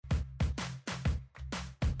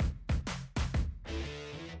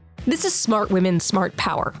This is Smart Women, Smart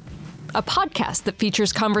Power, a podcast that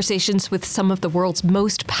features conversations with some of the world's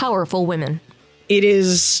most powerful women. It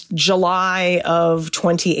is July of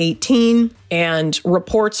 2018, and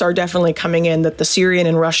reports are definitely coming in that the Syrian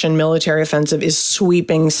and Russian military offensive is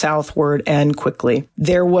sweeping southward and quickly.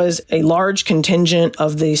 There was a large contingent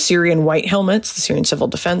of the Syrian White Helmets, the Syrian Civil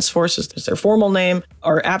Defense Forces, that's their formal name,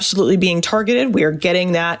 are absolutely being targeted. We are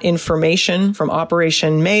getting that information from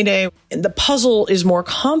Operation Mayday. The puzzle is more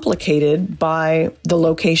complicated by the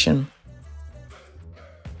location.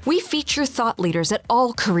 We feature thought leaders at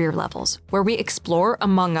all career levels, where we explore,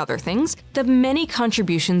 among other things, the many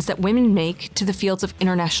contributions that women make to the fields of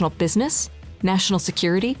international business, national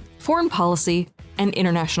security, foreign policy, and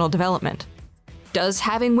international development. Does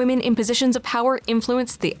having women in positions of power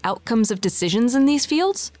influence the outcomes of decisions in these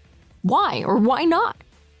fields? Why or why not?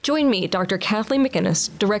 Join me, Dr. Kathleen McInnis,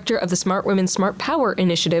 Director of the Smart Women, Smart Power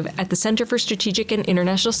Initiative at the Center for Strategic and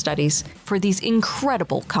International Studies, for these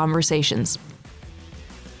incredible conversations.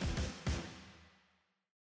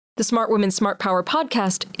 The Smart Women, Smart Power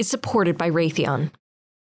podcast is supported by Raytheon.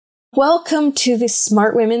 Welcome to the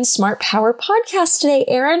Smart Women, Smart Power podcast today,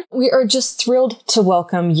 Erin. We are just thrilled to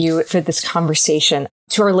welcome you for this conversation.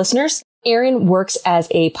 To our listeners, Erin works as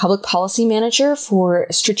a public policy manager for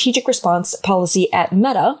strategic response policy at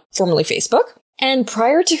Meta, formerly Facebook. And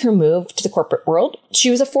prior to her move to the corporate world,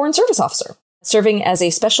 she was a foreign service officer, serving as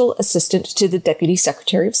a special assistant to the Deputy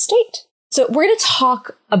Secretary of State. So we're going to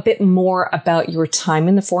talk a bit more about your time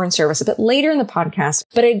in the Foreign Service a bit later in the podcast,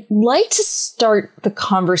 but I'd like to start the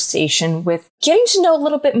conversation with getting to know a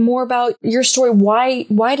little bit more about your story. Why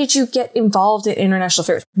did you get involved in international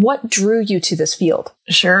affairs? What drew you to this field?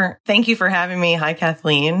 Sure. Thank you for having me. Hi,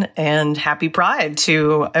 Kathleen, and happy Pride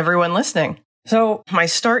to everyone listening. So my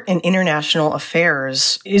start in international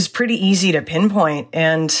affairs is pretty easy to pinpoint,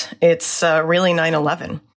 and it's really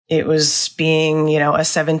 9/11. It was being, a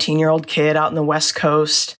 17-year-old kid out in the West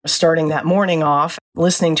Coast, starting that morning off,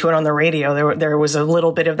 listening to it on the radio. There was a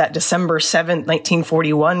little bit of that December 7th,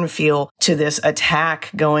 1941 feel to this attack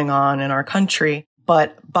going on in our country.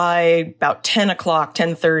 But by about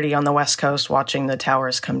 10:30 on the West Coast, watching the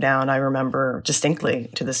towers come down, I remember distinctly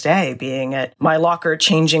to this day being at my locker,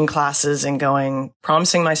 changing classes and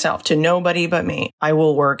promising myself to nobody but me, I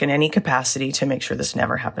will work in any capacity to make sure this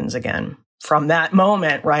never happens again. From that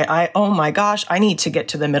moment, right, oh my gosh, I need to get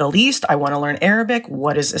to the Middle East. I want to learn Arabic.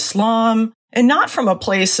 What is Islam? And not from a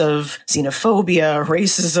place of xenophobia,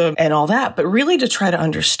 racism, and all that, but really to try to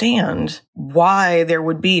understand why there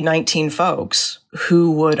would be 19 folks who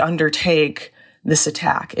would undertake this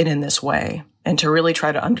attack and in this way, and to really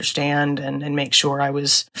try to understand and make sure I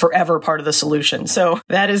was forever part of the solution. So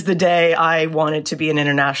that is the day I wanted to be in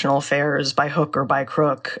international affairs by hook or by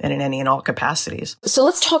crook and in any and all capacities. So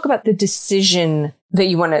let's talk about the decision that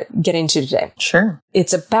you want to get into today. Sure.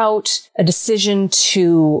 It's about a decision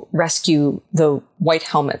to rescue the White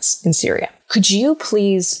Helmets in Syria. Could you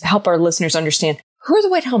please help our listeners understand, who are the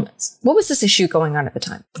White Helmets? What was this issue going on at the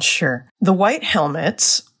time? Sure. The White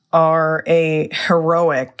Helmets are a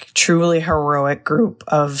truly heroic group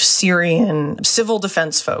of Syrian civil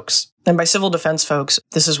defense folks. And by civil defense folks,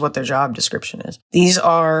 this is what their job description is. These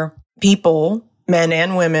are people, men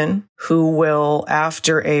and women, who will,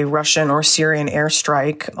 after a Russian or Syrian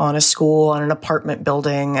airstrike on a school, on an apartment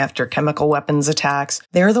building, after chemical weapons attacks,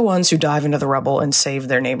 they're the ones who dive into the rubble and save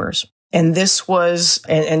their neighbors. And this was,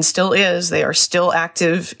 and still is, they are still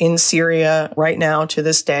active in Syria right now to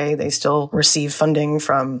this day. They still receive funding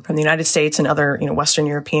from the United States and other, Western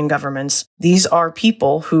European governments. These are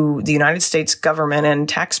people who the United States government and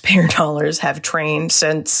taxpayer dollars have trained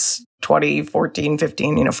since 2014,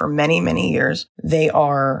 15, for many, many years. They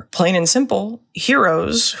are plain and simple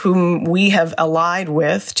heroes whom we have allied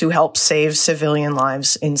with to help save civilian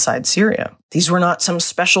lives inside Syria. These were not some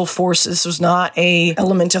special forces. This was not a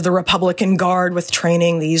element of the Republican Guard with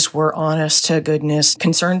training. These were honest to goodness,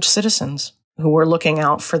 concerned citizens who were looking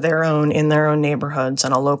out for in their own neighborhoods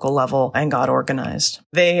on a local level and got organized.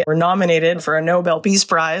 They were nominated for a Nobel Peace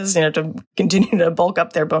Prize, to continue to bulk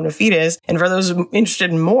up their bona fides. And for those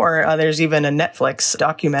interested in more, there's even a Netflix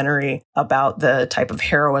documentary about the type of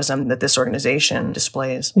heroism that this organization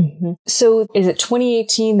displays. Mm-hmm. So is it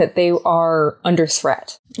 2018 that they are under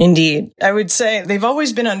threat? Indeed. I would say they've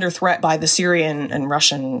always been under threat by the Syrian and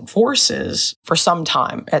Russian forces for some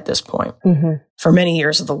time at this point. Mm-hmm. For many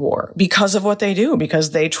years of the war, because of what they do, because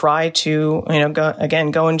they try to,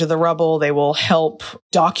 go into the rubble. They will help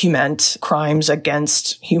document crimes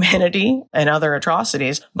against humanity and other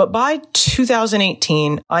atrocities. But by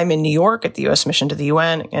 2018, I'm in New York at the U.S. mission to the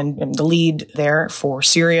UN and the lead there for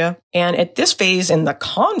Syria. And at this phase in the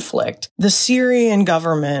conflict, the Syrian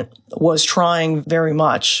government was trying very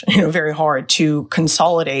much, very hard to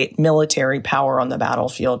consolidate military power on the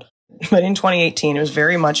battlefield. But in 2018, it was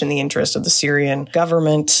very much in the interest of the Syrian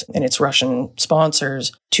government and its Russian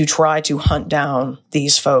sponsors to try to hunt down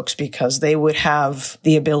these folks because they would have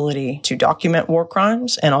the ability to document war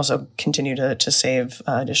crimes and also continue to save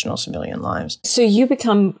additional civilian lives. So you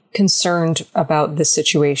become concerned about this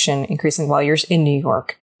situation increasingly while you're in New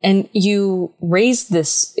York. And you raised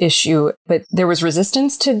this issue, but there was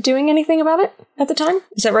resistance to doing anything about it at the time?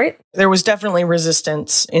 Is that right? There was definitely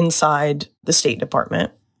resistance inside the State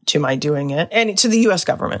Department to my doing it, and to the U.S.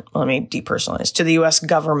 government. Let me depersonalize. To the U.S.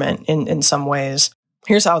 government in some ways.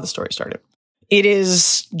 Here's how the story started. It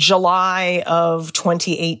is July of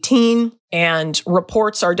 2018, and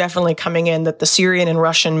reports are definitely coming in that the Syrian and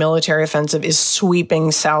Russian military offensive is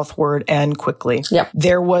sweeping southward and quickly. Yep.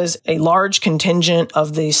 There was a large contingent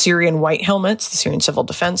of the Syrian White Helmets, the Syrian Civil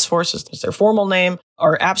Defense Forces, that's their formal name,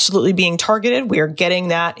 are absolutely being targeted. We are getting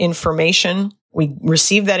that information. We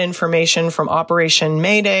received that information from Operation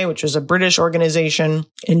Mayday, which was a British organization,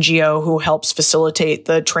 NGO, who helps facilitate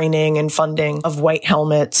the training and funding of white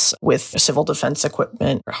helmets with civil defense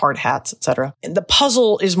equipment, hard hats, etc. And the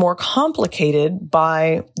puzzle is more complicated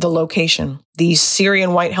by the location. These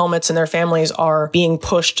Syrian white helmets and their families are being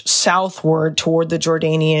pushed southward toward the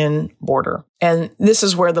Jordanian border. And this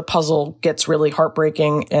is where the puzzle gets really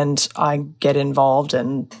heartbreaking, and I get involved,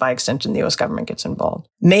 and by extension, the U.S. government gets involved.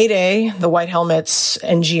 Mayday, the White Helmets,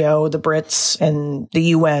 NGO, the Brits, and the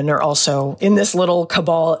UN are also in this little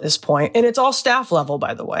cabal at this point. And it's all staff level,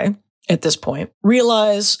 by the way, at this point.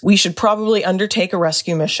 Realize we should probably undertake a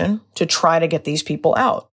rescue mission to try to get these people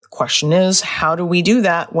out. Question is, how do we do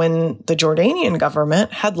that when the Jordanian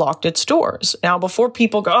government had locked its doors? Now, before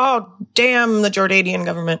people go, oh, damn the Jordanian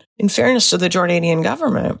government, in fairness to the Jordanian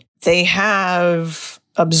government, they have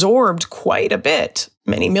absorbed quite a bit,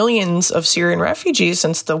 many millions of Syrian refugees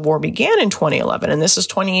since the war began in 2011. And this is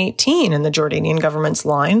 2018. And the Jordanian government's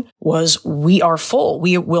line was, we are full.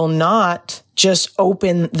 We will not just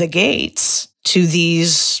open the gates to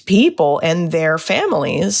these people and their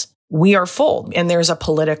families. We are full. And there's a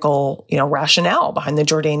political, rationale behind the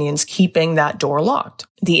Jordanians keeping that door locked.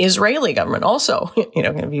 The Israeli government also,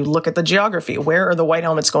 if you look at the geography, where are the White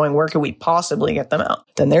Helmets going? Where could we possibly get them out?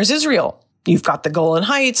 Then there's Israel. You've got the Golan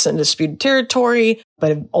Heights and disputed territory,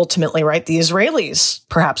 but ultimately, right, the Israelis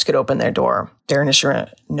perhaps could open their door. They're initially,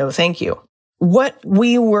 no, thank you. What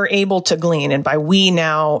we were able to glean, and by we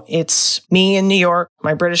now, it's me in New York,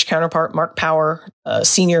 my British counterpart, Mark Power, a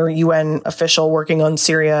senior UN official working on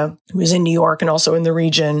Syria, who is in New York and also in the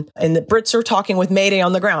region. And the Brits are talking with Mayday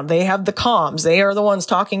on the ground. They have the comms. They are the ones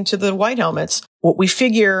talking to the White Helmets. What we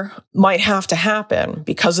figure might have to happen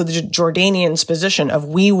because of the Jordanians' position of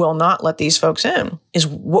we will not let these folks in is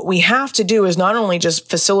what we have to do is not only just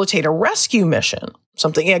facilitate a rescue mission,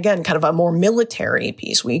 something, again, kind of a more military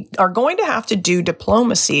piece. We are going to have to do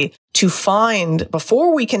diplomacy to find,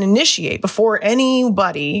 before we can initiate, before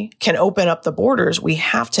anybody can open up the borders, we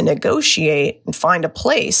have to negotiate and find a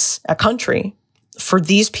place, a country, for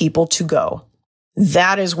these people to go.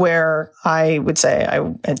 That is where I would say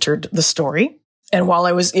I entered the story. And while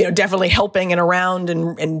I was, definitely helping and around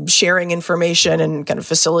and sharing information and kind of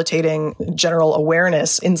facilitating general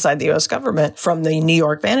awareness inside the U.S. government from the New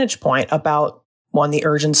York vantage point about, one, the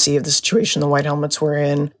urgency of the situation the White Helmets were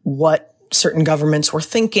in, what certain governments were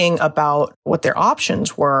thinking about what their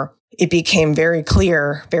options were, it became very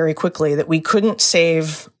clear very quickly that we couldn't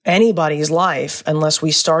save anybody's life unless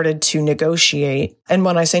we started to negotiate. And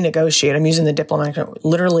when I say negotiate, I'm using the diplomatic term,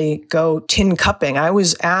 literally go tin cupping. I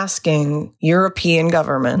was asking European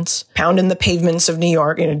governments, pounding the pavements of New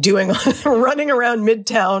York, doing, running around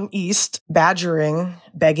Midtown East, badgering,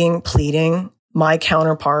 begging, pleading my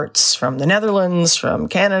counterparts from the Netherlands, from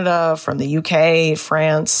Canada, from the UK,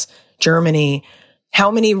 France, Germany. How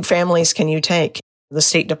many families can you take? The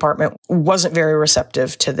State Department wasn't very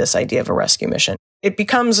receptive to this idea of a rescue mission. It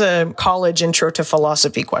becomes a college intro to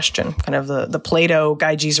philosophy question, kind of the Plato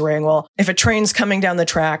Gyges ring. Well, if a train's coming down the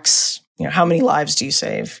tracks, how many lives do you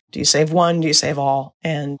save? Do you save one? Do you save all?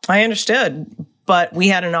 And I understood, but we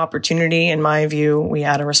had an opportunity, in my view, we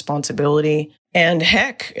had a responsibility. And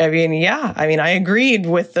heck, I agreed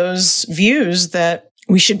with those views that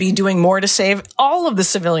we should be doing more to save all of the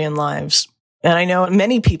civilian lives. And I know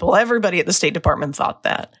many people, everybody at the State Department thought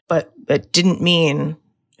that, but it didn't mean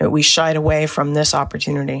that we shied away from this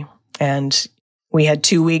opportunity. And we had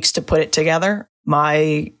 2 weeks to put it together.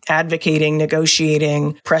 My advocating,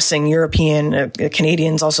 negotiating, pressing European,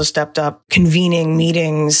 Canadians also stepped up, convening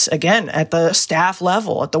meetings, again, at the staff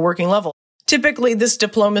level, at the working level, typically this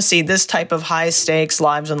diplomacy, this type of high stakes,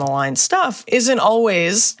 lives on the line stuff isn't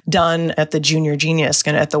always done at the junior genius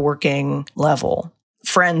and at the working level.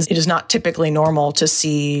 Friends, it is not typically normal to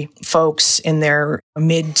see folks in their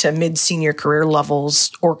mid to mid-senior career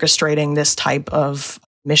levels orchestrating this type of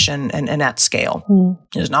mission and at scale.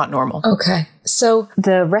 It is not normal. Okay. So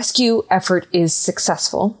the rescue effort is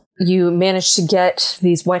successful. You managed to get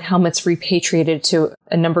these white helmets repatriated to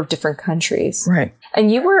a number of different countries. Right.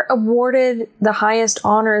 And you were awarded the highest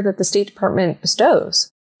honor that the State Department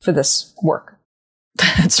bestows for this work.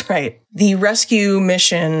 That's right. The rescue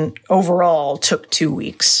mission overall took 2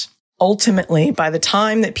 weeks. Ultimately, by the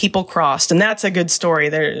time that people crossed, and that's a good story,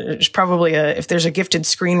 there's probably if there's a gifted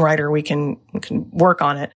screenwriter, we can work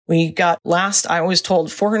on it. We got I was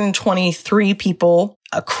told 423 people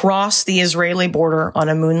across the Israeli border on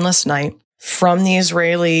a moonless night from the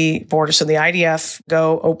Israeli border. So the IDF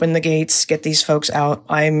go open the gates, get these folks out.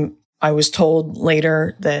 I was told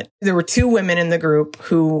later that there were 2 women in the group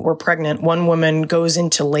who were pregnant. One woman goes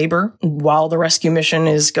into labor while the rescue mission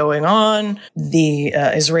is going on. The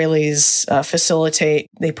Israelis facilitate.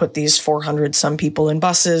 They put these 400 some people in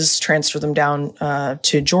buses, transfer them down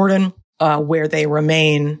to Jordan, where they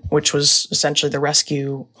remain, which was essentially the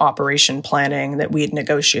rescue operation planning that we had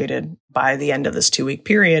negotiated by the end of this 2-week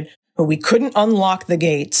period. But we couldn't unlock the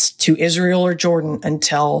gates to Israel or Jordan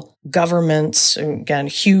until governments, again,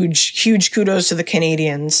 huge kudos to the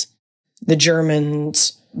Canadians, the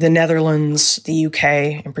Germans, the Netherlands, the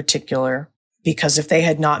UK in particular, because if they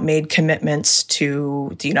had not made commitments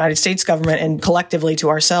to the United States government and collectively to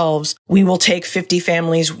ourselves, we will take 50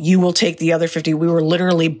 families, you will take the other 50. We were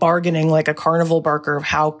literally bargaining like a carnival barker of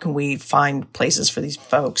how can we find places for these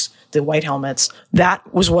folks, the white helmets.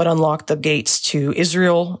 That was what unlocked the gates to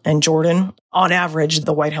Israel and Jordan. On average,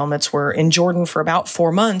 the white helmets were in Jordan for about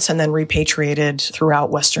 4 months and then repatriated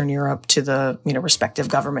throughout Western Europe to the respective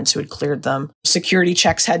governments who had cleared them. Security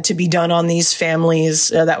checks had to be done on these families.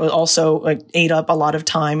 That was also ate up a lot of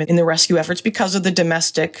time in the rescue efforts because of the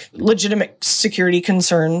domestic legitimate security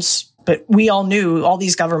concerns. But we all knew, all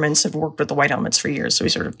these governments have worked with the white helmets for years, so we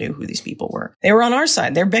sort of knew who these people were. They were on our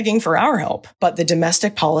side. They're begging for our help. But the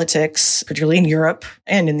domestic politics, particularly in Europe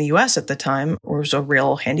and in the US at the time, was a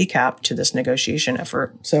real handicap to this negotiation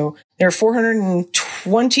effort. So there are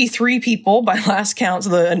 423 people by last count.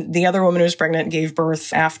 So the other woman who was pregnant gave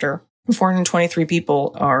birth after. 423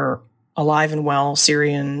 people are alive and well,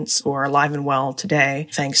 Syrians who are alive and well today,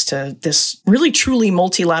 thanks to this really truly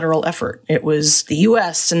multilateral effort. It was the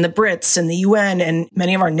US and the Brits and the UN and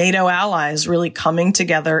many of our NATO allies really coming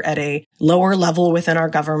together at a lower level within our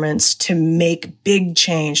governments to make big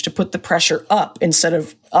change, to put the pressure up instead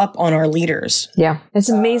of up on our leaders. Yeah. It's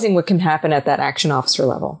amazing what can happen at that action officer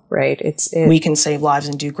level, right? We can save lives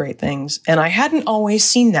and do great things. And I hadn't always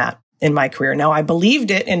seen that in my career. Now, I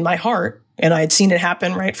believed it in my heart, and I had seen it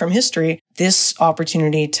happen right from history. This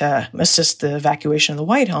opportunity to assist the evacuation of the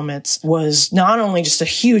white helmets was not only just a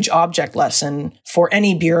huge object lesson for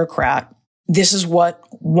any bureaucrat. This is what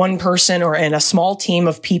one person or in a small team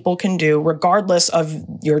of people can do, regardless of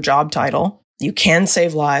your job title. You can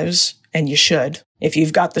save lives, and you should, if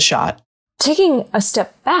you've got the shot. Taking a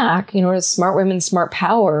step back, the Smart Women, Smart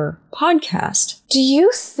Power podcast, do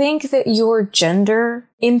you think that your gender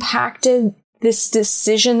impacted this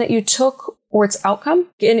decision that you took or its outcome?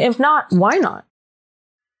 And if not, why not?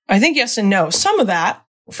 I think yes and no. Some of that,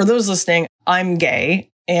 for those listening, I'm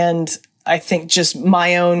gay. And I think just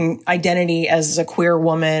my own identity as a queer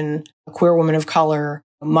woman of color,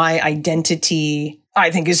 my identity,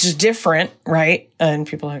 I think is just different, right? And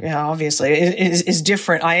people are like, yeah, obviously, is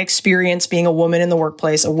different. I experience being a woman in the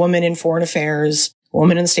workplace, a woman in foreign affairs, a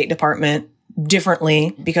woman in the State Department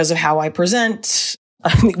differently because of how I present.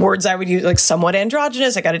 Words I would use, like somewhat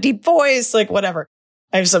androgynous. I got a deep voice, like whatever.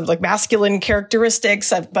 I have some like masculine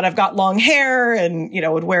characteristics, but I've got long hair and,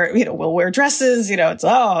 will wear dresses. I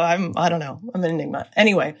don't know. I'm an enigma.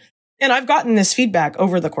 Anyway. And I've gotten this feedback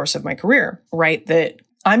over the course of my career, right? That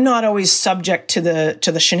I'm not always subject to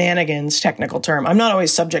the shenanigans, technical term. I'm not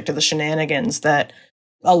always subject to the shenanigans that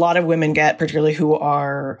a lot of women get, particularly who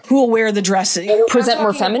will wear the dresses. Present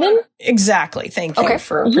more feminine? Exactly. Thank you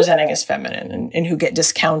for presenting as feminine and who get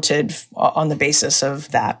discounted on the basis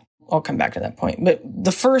of that. I'll come back to that point. But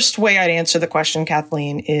the first way I'd answer the question,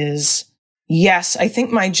 Kathleen, is yes, I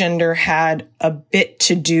think my gender had a bit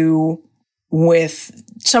to do with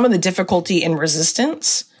some of the difficulty and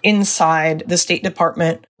resistance inside the State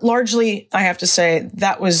Department. Largely, I have to say,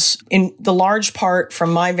 that was in the large part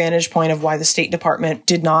from my vantage point of why the State Department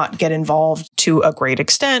did not get involved to a great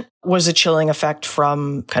extent, was a chilling effect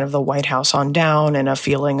from kind of the White House on down and a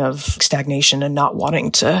feeling of stagnation and not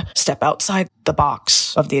wanting to step outside the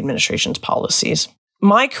box of the administration's policies.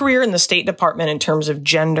 My career in the State Department in terms of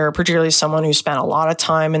gender, particularly someone who spent a lot of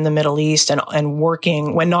time in the Middle East and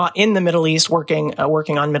working, when not in the Middle East, working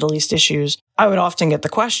on Middle East issues, I would often get the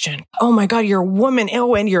question, oh my God, you're a woman,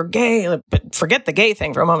 oh, and you're gay. But forget the gay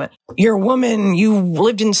thing for a moment. You're a woman, you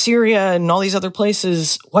lived in Syria and all these other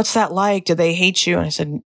places. What's that like? Do they hate you? And I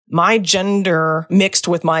said, my gender mixed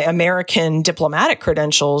with my American diplomatic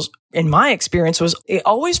credentials, in my experience, was it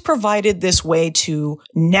always provided this way to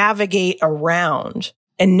navigate around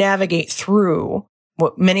and navigate through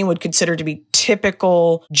what many would consider to be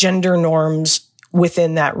typical gender norms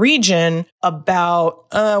within that region about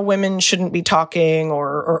women shouldn't be talking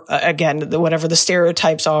or again, whatever the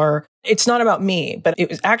stereotypes are. It's not about me, but it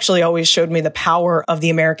was actually always showed me the power of the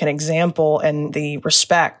American example and the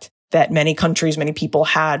respect that many countries, many people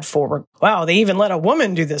had for, wow, they even let a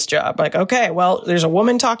woman do this job. Like, okay, well, there's a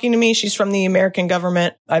woman talking to me. She's from the American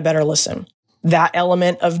government. I better listen. That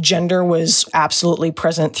element of gender was absolutely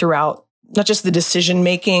present throughout, not just the decision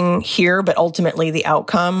making here, but ultimately the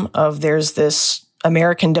outcome of there's this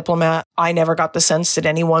American diplomat. I never got the sense that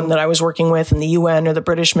anyone that I was working with in the UN or the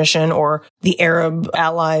British mission or the Arab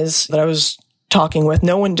allies that I was talking with,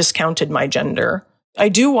 no one discounted my gender. I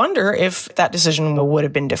do wonder if that decision would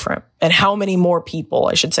have been different and how many more people,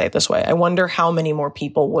 I should say it this way. I wonder how many more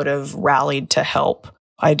people would have rallied to help.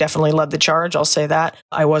 I definitely led the charge. I'll say that.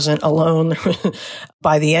 I wasn't alone.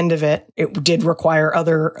 By the end of it, it did require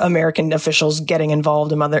other American officials getting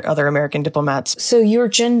involved and other American diplomats. So your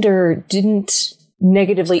gender didn't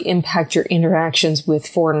negatively impact your interactions with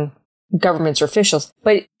foreign governments or officials,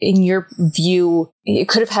 but in your view, it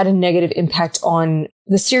could have had a negative impact on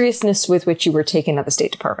the seriousness with which you were taken at the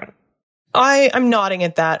State Department. I'm nodding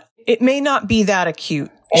at that. It may not be that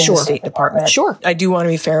acute in the State Department. Sure. I do want to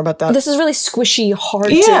be fair about that. This is really squishy, hard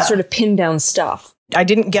to sort of pin down stuff. I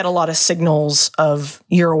didn't get a lot of signals of,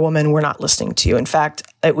 you're a woman, we're not listening to you. In fact,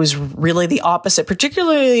 it was really the opposite,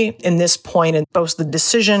 particularly in this point in both the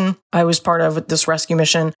decision I was part of with this rescue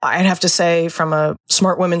mission. I'd have to say from a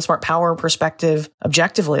smart women, smart power perspective,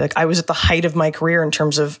 objectively, like I was at the height of my career in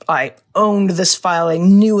terms of I owned this file. I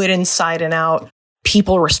knew it inside and out.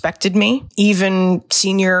 People respected me, even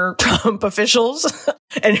senior Trump officials,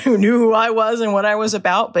 and who knew who I was and what I was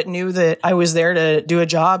about, but knew that I was there to do a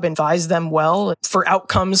job and advise them well for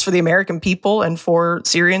outcomes for the American people and for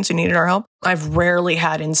Syrians who needed our help. I've rarely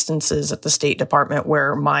had instances at the State Department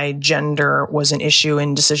where my gender was an issue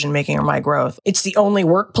in decision-making or my growth. It's the only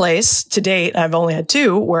workplace to date, I've only had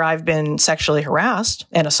 2, where I've been sexually harassed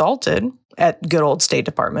and assaulted at good old State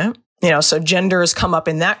Department. So gender has come up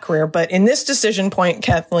in that career. But in this decision point,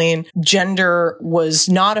 Kathleen, gender was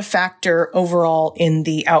not a factor overall in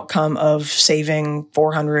the outcome of saving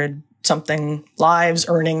 400-something lives,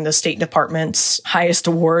 earning the State Department's highest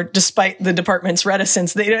award, despite the department's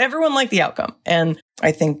reticence. Everyone liked the outcome. And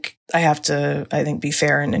I think I have to, be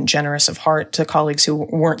fair and generous of heart to colleagues who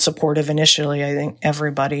weren't supportive initially. I think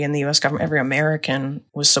everybody in the U.S. government, every American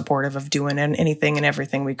was supportive of doing anything and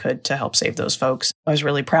everything we could to help save those folks. I was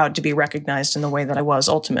really proud to be recognized in the way that I was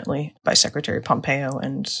ultimately by Secretary Pompeo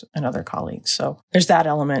and other colleagues. So there's that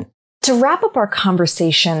element. To wrap up our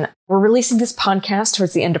conversation, we're releasing this podcast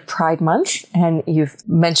towards the end of Pride Month, and you've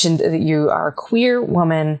mentioned that you are a queer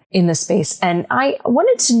woman in the space. And I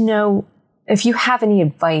wanted to know if you have any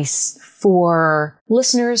advice for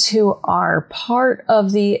listeners who are part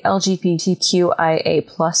of the LGBTQIA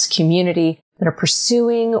plus community that are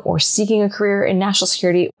pursuing or seeking a career in national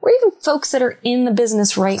security, or even folks that are in the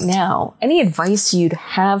business right now. Any advice you'd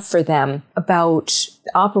have for them about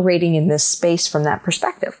operating in this space from that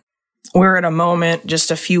perspective? We're at a moment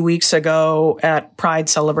just a few weeks ago at Pride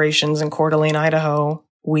celebrations in Coeur d'Alene, Idaho.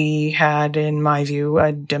 We had, in my view,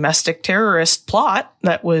 a domestic terrorist plot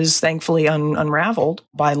that was thankfully unraveled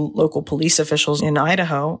by local police officials in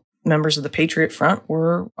Idaho. Members of the Patriot Front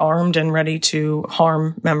were armed and ready to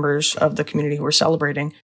harm members of the community who were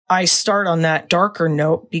celebrating. I start on that darker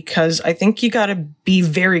note because I think you got to be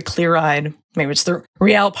very clear-eyed. Maybe it's the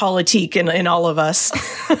realpolitik in all of us,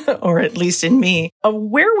 or at least in me, of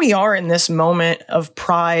where we are in this moment of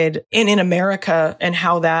pride and in America and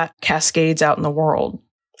how that cascades out in the world.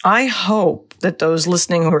 I hope that those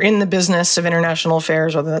listening who are in the business of international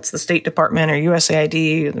affairs, whether that's the State Department or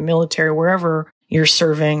USAID or the military, wherever you're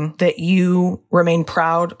serving, that you remain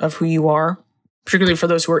proud of who you are, particularly for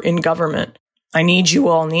those who are in government. I need you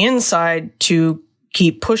all on the inside to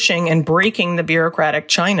keep pushing and breaking the bureaucratic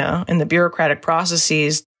China and the bureaucratic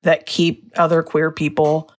processes that keep other queer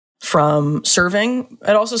people from serving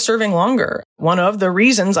and also serving longer. One of the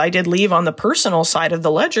reasons I did leave on the personal side of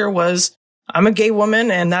the ledger was I'm a gay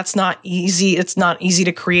woman, and that's not easy. It's not easy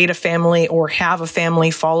to create a family or have a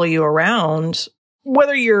family follow you around,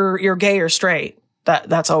 whether you're gay or straight.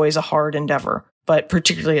 That's always a hard endeavor. But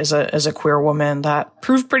particularly as a queer woman, that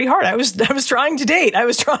proved pretty hard. I was trying to date. I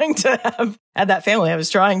was trying to have that family. I was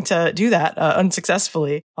trying to do that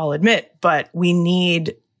unsuccessfully, I'll admit. But we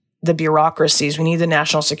need the bureaucracies. We need the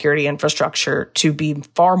national security infrastructure to be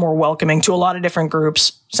far more welcoming to a lot of different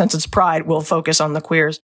groups. Since it's Pride, we'll focus on the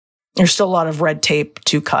queers. There's still a lot of red tape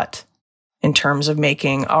to cut in terms of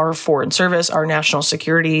making our foreign service, our national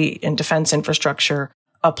security and defense infrastructure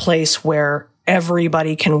a place where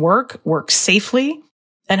everybody can work safely,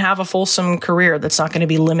 and have a fulsome career that's not going to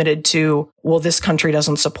be limited to, well, this country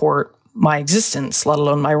doesn't support my existence, let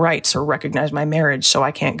alone my rights, or recognize my marriage, so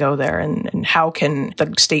I can't go there. And how can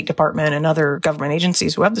the State Department and other government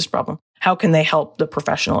agencies who have this problem, how can they help the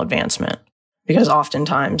professional advancement? Because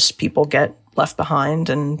oftentimes people get left behind.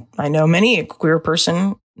 And I know many queer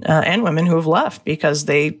person and women who have left because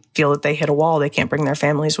they feel that they hit a wall. They can't bring their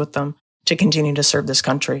families with them to continue to serve this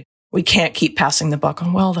country. We can't keep passing the buck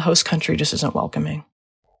on, well, the host country just isn't welcoming.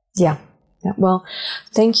 Yeah. Well,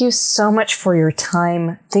 thank you so much for your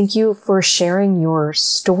time. Thank you for sharing your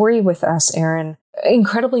story with us, Erin.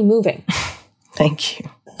 Incredibly moving. Thank you.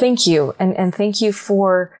 Thank you. And thank you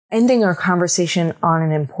for ending our conversation on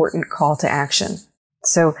an important call to action.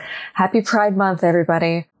 So happy Pride Month,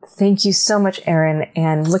 everybody. Thank you so much, Erin,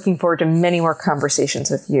 and looking forward to many more conversations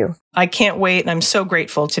with you. I can't wait. I'm so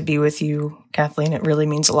grateful to be with you, Kathleen. It really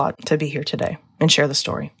means a lot to be here today and share the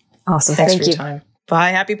story. Awesome. Thanks Thank for you. your time. Bye.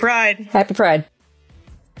 Happy Pride. Happy Pride.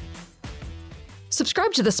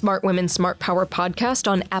 Subscribe to the Smart Women, Smart Power podcast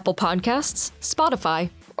on Apple Podcasts, Spotify,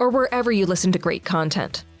 or wherever you listen to great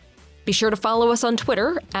content. Be sure to follow us on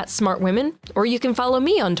Twitter @SmartWomen, or you can follow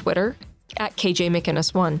me on Twitter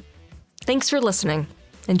 @KJMcInnis1. Thanks for listening,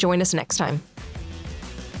 and join us next time.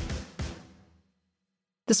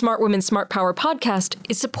 The Smart Women, Smart Power podcast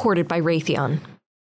is supported by Raytheon.